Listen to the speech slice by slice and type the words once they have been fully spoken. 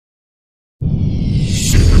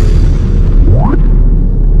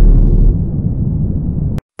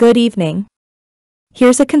Good evening.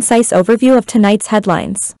 Here's a concise overview of tonight's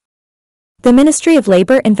headlines. The Ministry of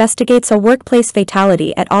Labor investigates a workplace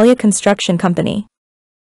fatality at Alya Construction Company.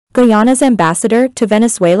 Guyana's ambassador to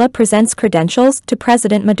Venezuela presents credentials to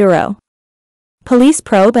President Maduro. Police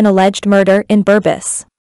probe an alleged murder in Berbice.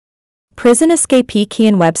 Prison escapee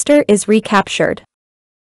Keon Webster is recaptured.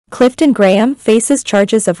 Clifton Graham faces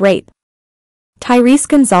charges of rape. Tyreece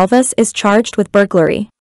Gonsalves is charged with burglary.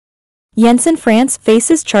 Yansen France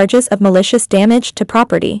faces charges of malicious damage to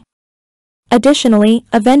property. Additionally,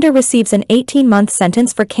 a vendor receives an 18-month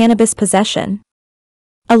sentence for cannabis possession.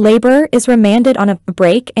 A laborer is remanded on a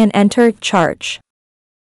break-and-enter charge.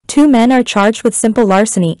 2 men are charged with simple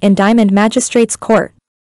larceny in Diamond Magistrate's court.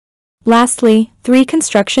 Lastly, 3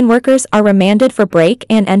 construction workers are remanded for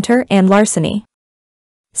break-and-enter and larceny.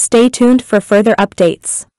 Stay tuned for further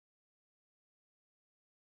updates.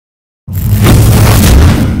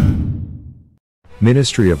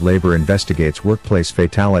 Ministry of Labor investigates workplace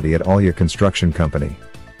fatality at Alya Construction Company.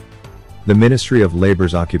 The Ministry of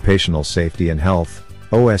Labor's Occupational Safety and Health,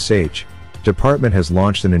 OSH, department has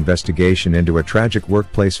launched an investigation into a tragic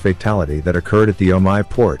workplace fatality that occurred at the Omai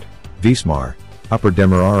Port, Vismar, Upper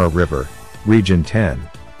Demerara River, Region 10,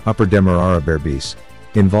 Upper Demerara Berbice,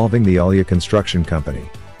 involving the Alya Construction Company.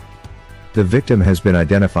 The victim has been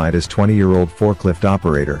identified as 20-year-old forklift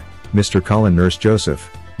operator, Mr. Colin Nurse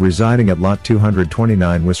Joseph, residing at Lot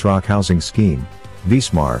 229 Wisrock Housing Scheme,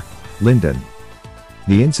 Vismar, Linden.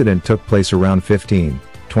 The incident took place around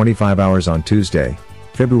 15:25 hours on Tuesday,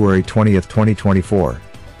 February 20, 2024.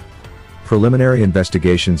 Preliminary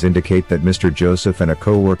investigations indicate that Mr. Joseph and a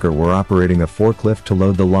co-worker were operating a forklift to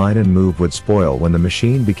load the line and move wood spoil when the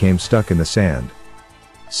machine became stuck in the sand.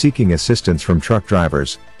 Seeking assistance from truck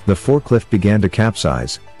drivers, the forklift began to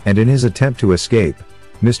capsize, and in his attempt to escape,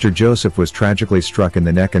 Mr. Joseph was tragically struck in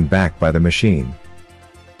the neck and back by the machine.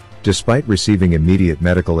 Despite receiving immediate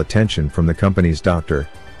medical attention from the company's doctor,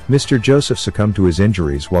 Mr. Joseph succumbed to his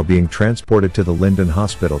injuries while being transported to the Linden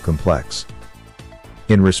Hospital complex.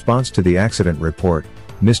 In response to the accident report,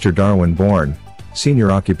 Mr. Darwin Bourne,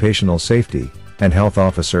 Senior Occupational Safety and Health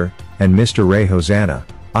Officer, and Mr. Ray Hosanna,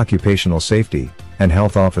 Occupational Safety and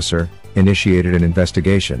Health Officer, initiated an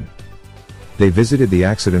investigation. They visited the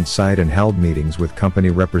accident site and held meetings with company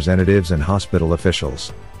representatives and hospital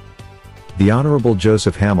officials. The Honorable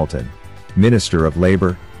Joseph Hamilton, Minister of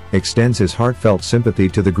Labor, extends his heartfelt sympathy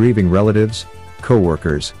to the grieving relatives,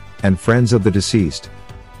 co-workers, and friends of the deceased.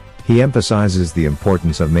 He emphasizes the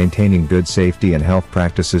importance of maintaining good safety and health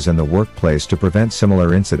practices in the workplace to prevent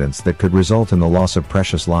similar incidents that could result in the loss of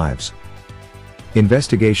precious lives.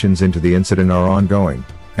 Investigations into the incident are ongoing,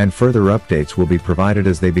 and further updates will be provided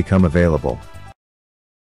as they become available.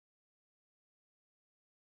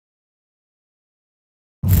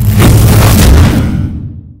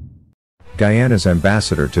 Guyana's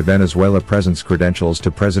ambassador to Venezuela presents credentials to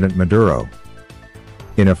President Maduro.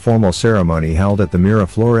 In a formal ceremony held at the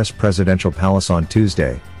Miraflores Presidential Palace on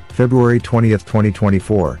Tuesday, February 20,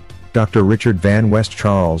 2024, Dr. Richard Van West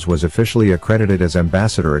Charles was officially accredited as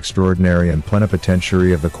Ambassador Extraordinary and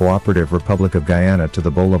Plenipotentiary of the Cooperative Republic of Guyana to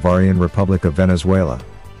the Bolivarian Republic of Venezuela.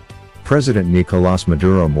 President Nicolás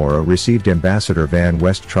Maduro Moro received Ambassador Van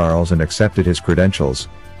West Charles and accepted his credentials,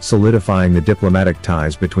 solidifying the diplomatic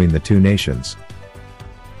ties between the two nations.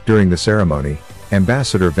 During the ceremony,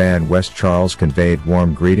 Ambassador Van West Charles conveyed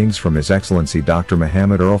warm greetings from His Excellency Dr.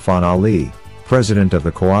 Mohamed Irfan Ali, President of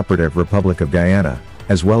the Cooperative Republic of Guyana,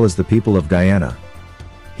 as well as the people of Guyana.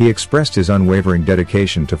 He expressed his unwavering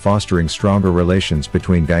dedication to fostering stronger relations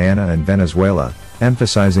between Guyana and Venezuela,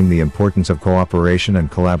 emphasizing the importance of cooperation and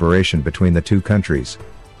collaboration between the two countries.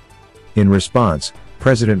 In response,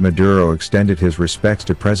 President Maduro extended his respects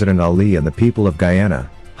to President Ali and the people of Guyana,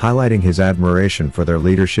 highlighting his admiration for their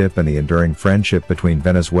leadership and the enduring friendship between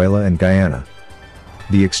Venezuela and Guyana.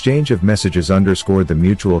 The exchange of messages underscored the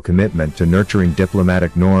mutual commitment to nurturing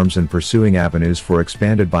diplomatic norms and pursuing avenues for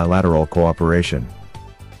expanded bilateral cooperation.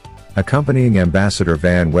 Accompanying Ambassador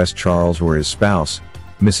Van West Charles were his spouse,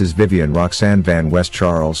 Mrs. Vivian Roxanne Van West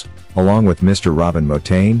Charles, along with Mr. Robin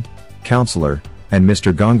Motain, Counselor, and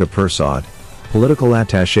Mr. Ganga Persad, political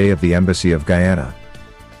attaché of the Embassy of Guyana.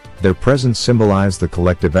 Their presence symbolized the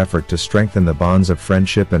collective effort to strengthen the bonds of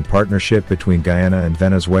friendship and partnership between Guyana and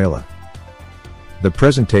Venezuela. The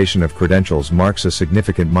presentation of credentials marks a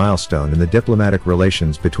significant milestone in the diplomatic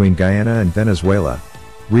relations between Guyana and Venezuela,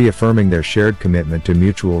 reaffirming their shared commitment to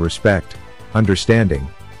mutual respect, understanding,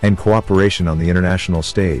 and cooperation on the international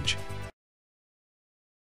stage.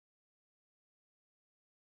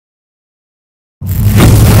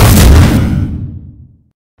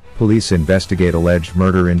 Police investigate alleged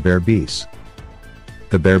murder in Berbice.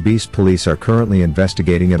 The Berbice police are currently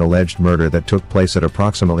investigating an alleged murder that took place at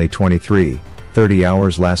approximately 23:30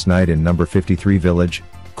 hours last night in number 53 village,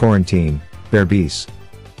 Quarantine, Berbice.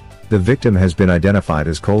 The victim has been identified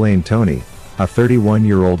as Colane Tony, a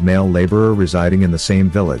 31-year-old male laborer residing in the same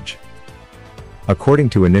village. According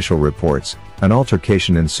to initial reports, an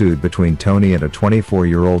altercation ensued between Tony and a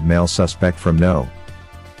 24-year-old male suspect from No.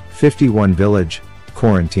 51 village,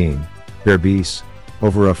 Quarantine, Berbice,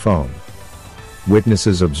 over a phone.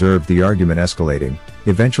 Witnesses observed the argument escalating,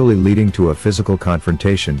 eventually leading to a physical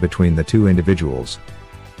confrontation between the two individuals.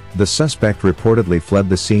 The suspect reportedly fled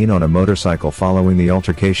the scene on a motorcycle following the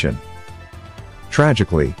altercation.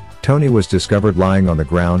 Tragically, Tony was discovered lying on the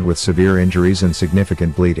ground with severe injuries and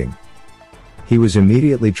significant bleeding. He was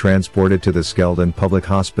immediately transported to the Skeldon Public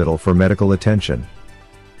Hospital for medical attention.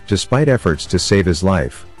 Despite efforts to save his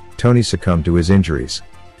life, Tony succumbed to his injuries.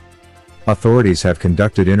 Authorities have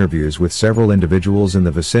conducted interviews with several individuals in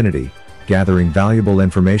the vicinity, gathering valuable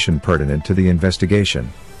information pertinent to the investigation.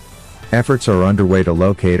 Efforts are underway to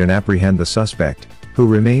locate and apprehend the suspect, who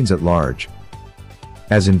remains at large.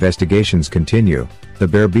 As investigations continue, the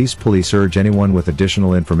Berbice police urge anyone with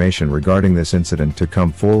additional information regarding this incident to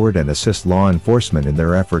come forward and assist law enforcement in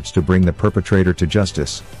their efforts to bring the perpetrator to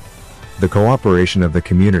justice. The cooperation of the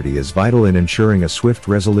community is vital in ensuring a swift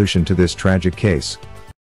resolution to this tragic case.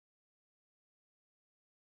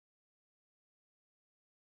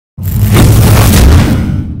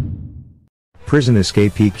 Prison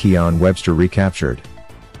escapee Keon Webster recaptured.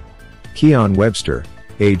 Keon Webster,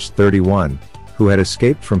 aged 31, who had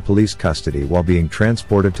escaped from police custody while being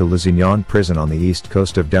transported to Lusignan prison on the east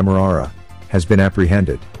coast of Demerara, has been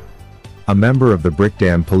apprehended. A member of the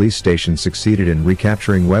Brickdam police station succeeded in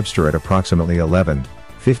recapturing Webster at approximately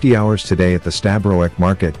 11:50 hours today at the Stabroek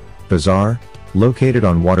Market Bazaar, located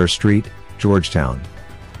on Water Street, Georgetown.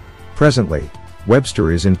 Presently,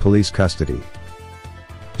 Webster is in police custody.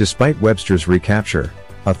 Despite Webster's recapture,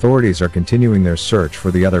 authorities are continuing their search for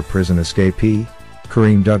the other prison escapee,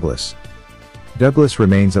 Kareem Douglas. Douglas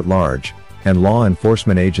remains at large, and law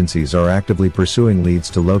enforcement agencies are actively pursuing leads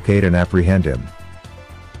to locate and apprehend him.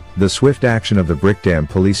 The swift action of the Brickdam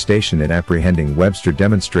police station in apprehending Webster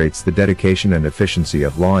demonstrates the dedication and efficiency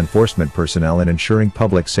of law enforcement personnel in ensuring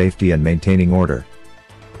public safety and maintaining order.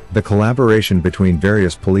 The collaboration between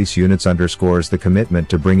various police units underscores the commitment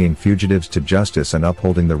to bringing fugitives to justice and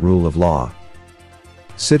upholding the rule of law.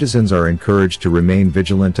 Citizens are encouraged to remain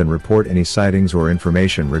vigilant and report any sightings or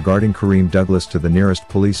information regarding Kareem Douglas to the nearest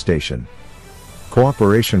police station.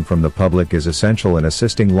 Cooperation from the public is essential in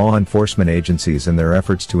assisting law enforcement agencies in their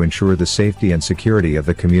efforts to ensure the safety and security of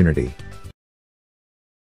the community.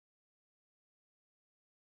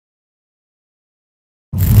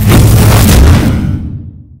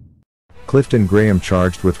 Clifton Graham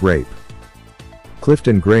charged with rape.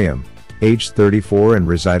 Clifton Graham, aged 34 and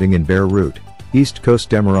residing in Beirut, East Coast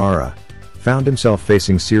Demerara, found himself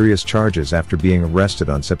facing serious charges after being arrested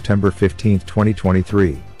on September 15,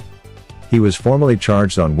 2023. He was formally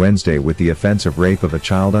charged on Wednesday with the offense of rape of a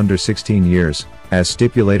child under 16 years, as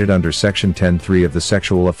stipulated under Section 10(3) of the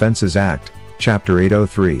Sexual Offences Act, Chapter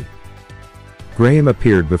 803. Graham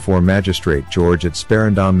appeared before Magistrate George at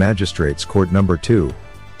Sparendam Magistrates Court No. 2,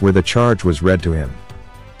 where the charge was read to him.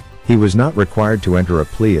 He was not required to enter a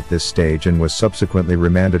plea at this stage and was subsequently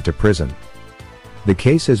remanded to prison. The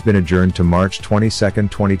case has been adjourned to March 22,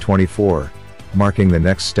 2024, marking the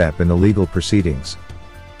next step in the legal proceedings.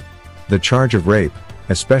 The charge of rape,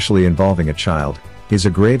 especially involving a child, is a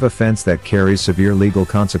grave offense that carries severe legal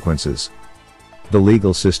consequences. The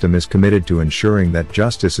legal system is committed to ensuring that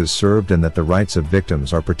justice is served and that the rights of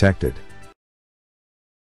victims are protected.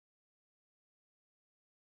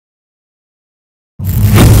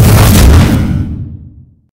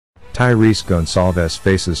 Tyreece Gonsalves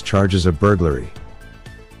faces charges of burglary.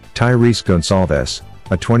 Tyreece Gonsalves,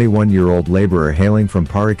 a 21-year-old laborer hailing from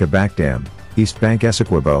Parika Bakdam, East Bank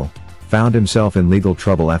Essequibo, found himself in legal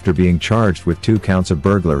trouble after being charged with 2 counts of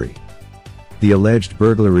burglary. The alleged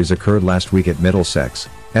burglaries occurred last week at Middlesex,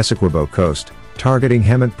 Essequibo Coast, targeting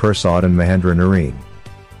Hemant Persad and Mahendra Nareen.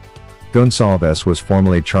 Gonsalves was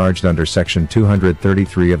formally charged under Section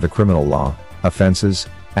 233 of the Criminal Law, Offences,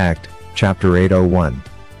 Act, Chapter 801.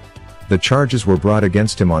 The charges were brought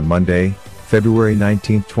against him on Monday, February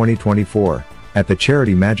 19, 2024, at the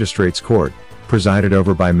Charity Magistrates Court, presided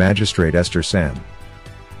over by Magistrate Esther Sam.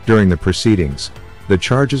 During the proceedings, the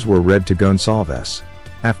charges were read to Gonsalves,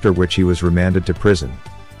 after which he was remanded to prison.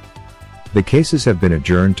 The cases have been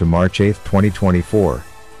adjourned to March 8, 2024,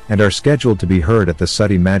 and are scheduled to be heard at the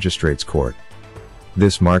Suddy Magistrates Court.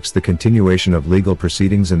 This marks the continuation of legal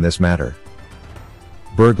proceedings in this matter.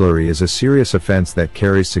 Burglary is a serious offense that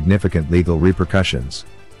carries significant legal repercussions.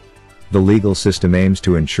 The legal system aims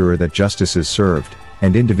to ensure that justice is served,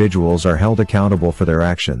 and individuals are held accountable for their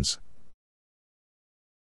actions.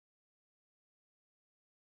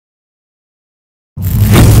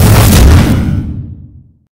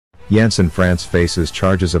 Yansen France faces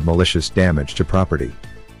charges of malicious damage to property.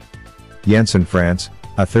 Yansen France,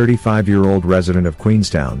 a 35-year-old resident of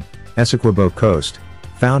Queenstown, Essequibo Coast,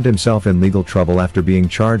 found himself in legal trouble after being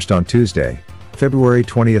charged on Tuesday, February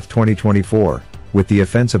 20, 2024, with the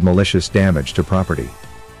offense of malicious damage to property.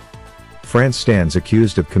 France stands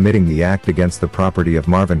accused of committing the act against the property of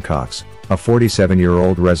Marvin Cox, a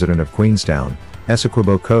 47-year-old resident of Queenstown,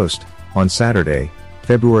 Essequibo Coast, on Saturday,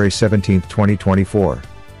 February 17, 2024.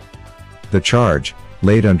 The charge,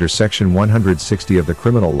 laid under Section 160 of the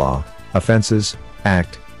Criminal Law, Offences,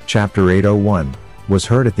 Act, Chapter 801, was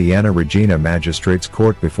heard at the Guyana Regina Magistrates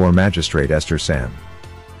Court before Magistrate Esther Sam.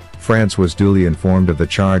 France was duly informed of the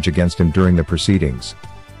charge against him during the proceedings.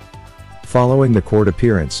 Following the court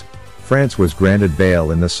appearance, France was granted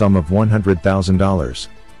bail in the sum of $100,000.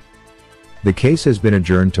 The case has been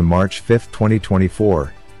adjourned to March 5,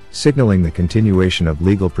 2024, signaling the continuation of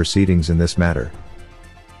legal proceedings in this matter.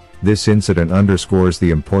 This incident underscores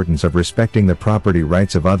the importance of respecting the property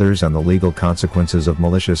rights of others and the legal consequences of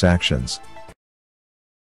malicious actions.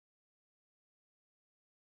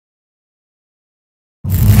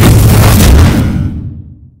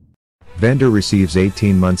 Vendor receives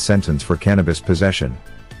 18-month sentence for cannabis possession.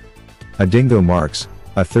 Adingo Marks,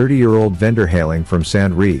 a 30-year-old vendor hailing from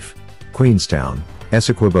Sand Reef, Queenstown,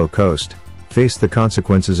 Essequibo Coast, faced the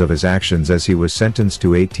consequences of his actions as he was sentenced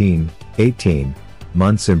to 18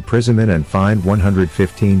 months imprisonment and fined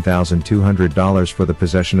 $115,200 for the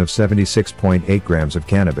possession of 76.8 grams of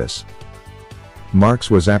cannabis. Marks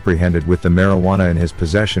was apprehended with the marijuana in his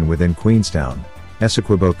possession within Queenstown,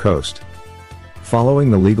 Essequibo Coast.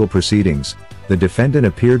 Following the legal proceedings, the defendant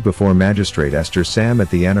appeared before Magistrate Esther Sam at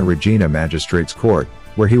the Guyana Regina Magistrates Court,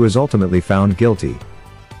 where he was ultimately found guilty.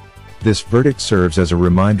 This verdict serves as a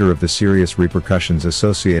reminder of the serious repercussions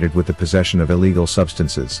associated with the possession of illegal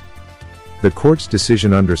substances. The court's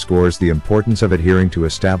decision underscores the importance of adhering to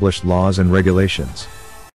established laws and regulations.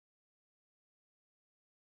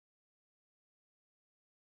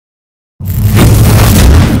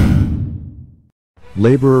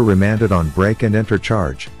 Laborer remanded on break-and-enter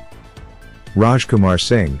charge. Rajkumar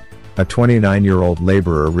Singh, a 29-year-old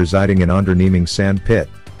laborer residing in Onderneming Sand Pit,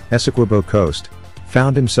 Essequibo Coast,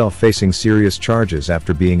 found himself facing serious charges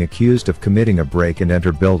after being accused of committing a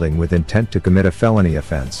break-and-enter building with intent to commit a felony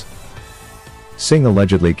offense. Singh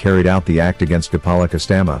allegedly carried out the act against Gopala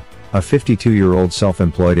Kastama, a 52-year-old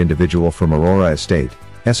self-employed individual from Aurora Estate,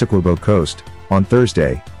 Essequibo Coast, on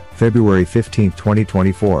Thursday, February 15,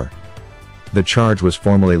 2024. The charge was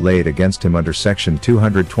formally laid against him under Section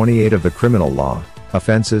 228 of the Criminal Law,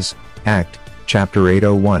 Offences, Act, Chapter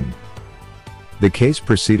 801. The case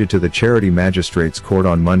proceeded to the Charity Magistrates Court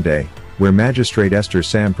on Monday, where Magistrate Esther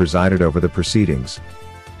Sam presided over the proceedings.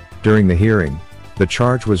 During the hearing, the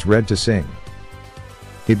charge was read to Singh.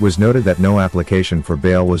 It was noted that no application for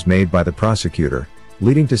bail was made by the prosecutor,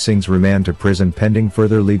 leading to Singh's remand to prison pending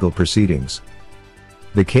further legal proceedings.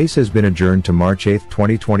 The case has been adjourned to March 8,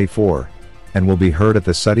 2024, and will be heard at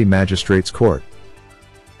the Sudhi Magistrates Court.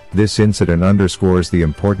 This incident underscores the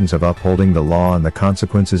importance of upholding the law and the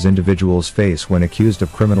consequences individuals face when accused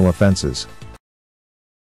of criminal offenses.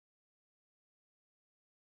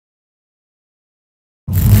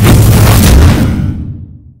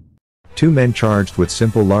 Two men charged with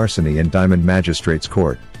simple larceny in Diamond Magistrates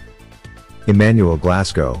Court. Emmanuel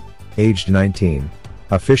Glasgow, aged 19,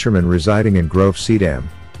 a fisherman residing in Grove Sedam,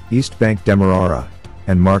 East Bank Demerara,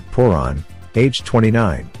 and Mark Poran, aged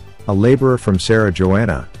 29, a laborer from Sarah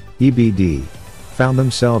Joanna, EBD, found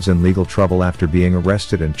themselves in legal trouble after being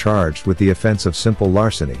arrested and charged with the offense of simple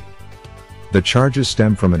larceny. The charges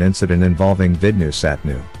stem from an incident involving Vidnu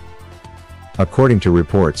Satnu. According to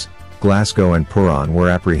reports, Glasgow and Poran were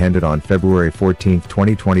apprehended on February 14,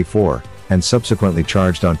 2024, and subsequently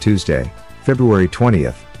charged on Tuesday, February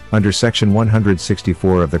 20th, under Section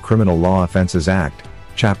 164 of the Criminal Law Offences Act,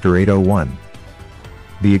 Chapter 801.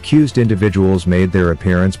 The accused individuals made their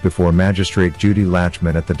appearance before Magistrate Judy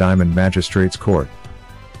Latchman at the Diamond Magistrates Court.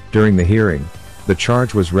 During the hearing, the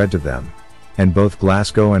charge was read to them, and both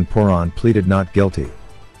Glasgow and Poran pleaded not guilty.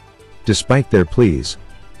 Despite their pleas,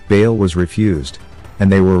 bail was refused,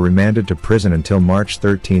 and they were remanded to prison until March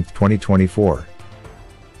 13, 2024.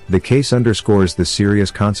 The case underscores the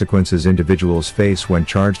serious consequences individuals face when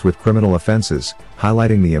charged with criminal offenses,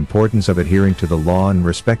 highlighting the importance of adhering to the law and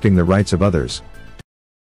respecting the rights of others.